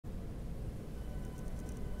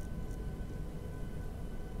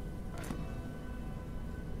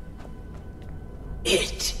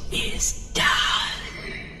It is done.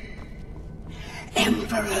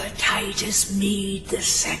 Emperor Titus Mede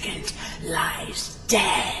II lies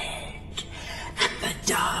dead, and the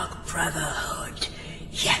Dark Brotherhood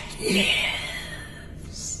yet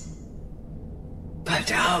lives. But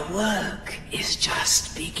our work is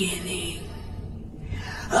just beginning.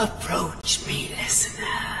 Approach me, listener,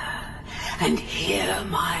 and hear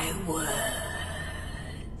my words.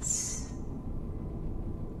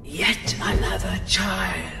 Yet another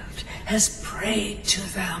child has prayed to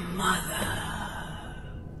their mother.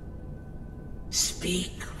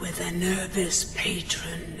 Speak with the Nervous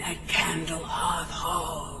patron at Candlehearth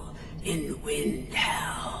Hall in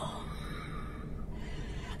Windhelm.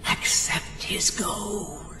 Accept his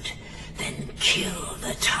gold, then kill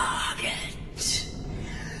the target.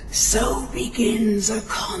 So begins a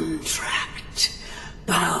contract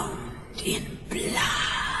bound in blood.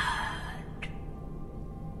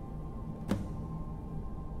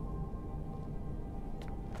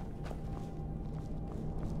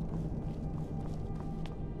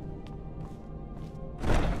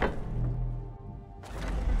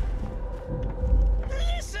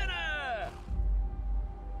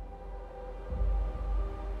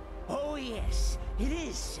 Yes, it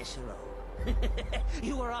is Cicero.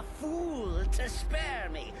 You are a fool to spare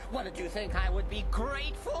me. What, did you think I would be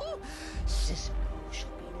grateful? Cicero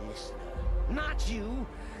should be listener, not you.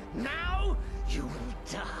 Now you will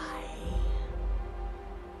die.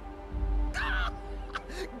 Ah!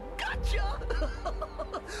 Gotcha!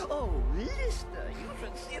 Oh, listener, you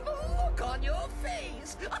should see the look on your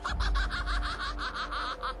face.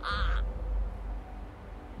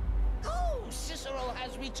 Oh, Cicero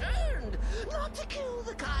has returned, not to kill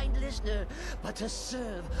the kind listener, but to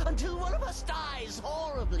serve until one of us dies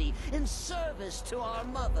horribly in service to our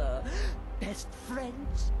mother. Best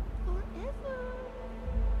friends forever.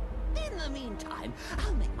 In the meantime,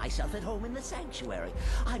 I'll make myself at home in the sanctuary.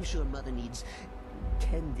 I'm sure Mother needs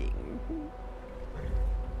tending.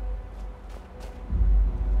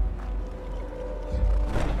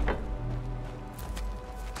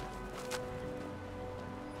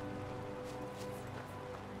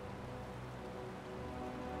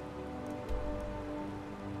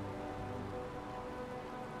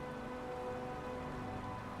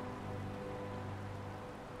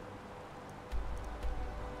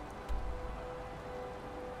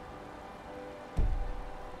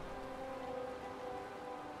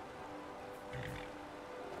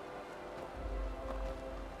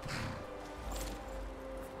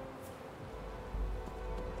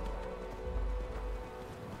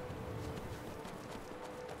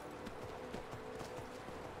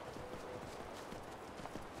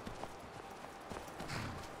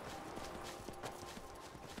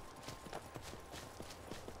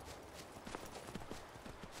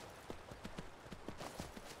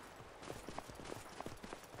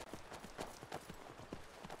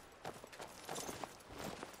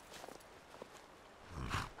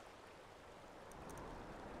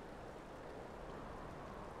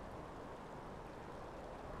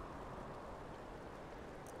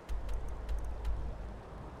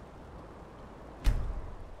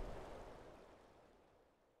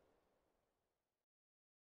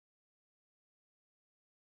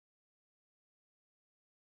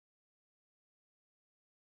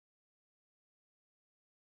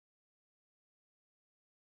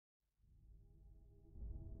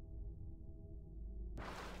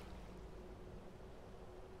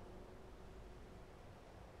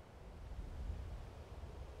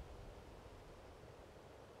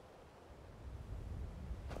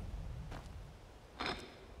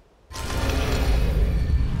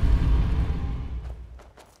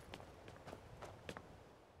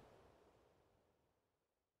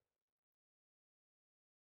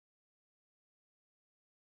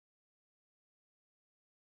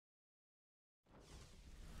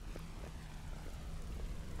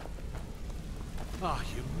 Ah,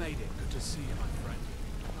 you made it. Good to see you, my friend.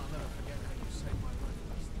 I'll never forget how you saved my life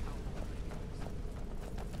last hour.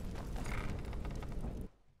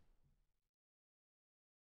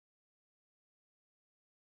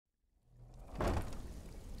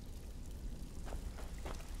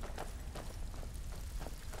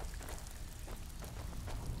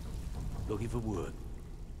 Looking for work?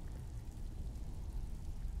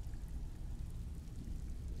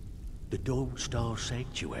 The Dawn Star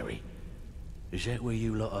Sanctuary? Is that where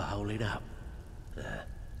you lot are holding up?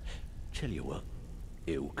 Tell you what,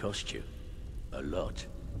 it'll cost you. A lot.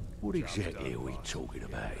 What exactly are we talking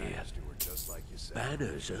about here?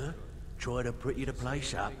 Banners, huh? Trying to pretty the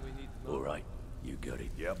place up? Alright, you got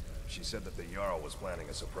it. Yep. She said that the Jarl was planning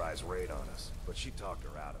a surprise raid on us, but she talked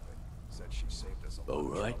her out of it. Said she saved us a lot All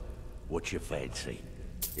of right. trouble. What's your fancy?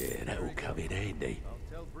 Yeah, that'll come in handy. I'll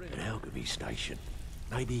tell Bryn. An alchemy station.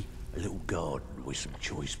 Maybe a little garden with some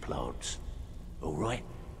choice plants. All right?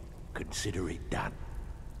 Consider it done.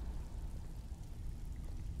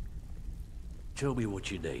 Tell me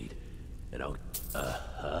what you need, and I'll...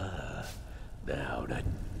 Now then.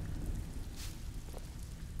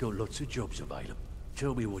 Got lots of jobs available.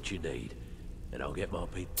 Tell me what you need, and I'll get my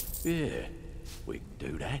people... Yeah, we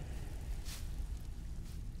can do that.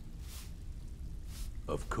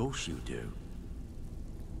 Of course you do.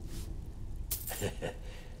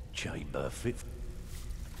 Chamber 5th.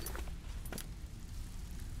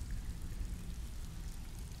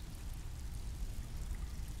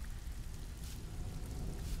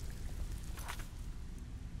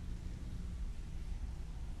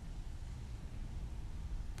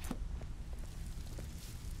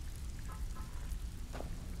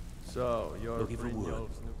 So, you're Looking for Brynjolf's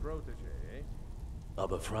work. new protege, eh?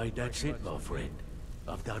 I'm afraid that's it, my friend.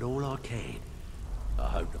 I've done all I can. I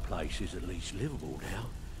hope the place is at least livable now.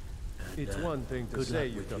 And, It's one thing to good say luck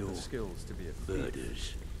you've with got your the skills to be a thief.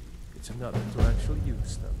 murders. It's another to actually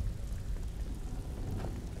use them.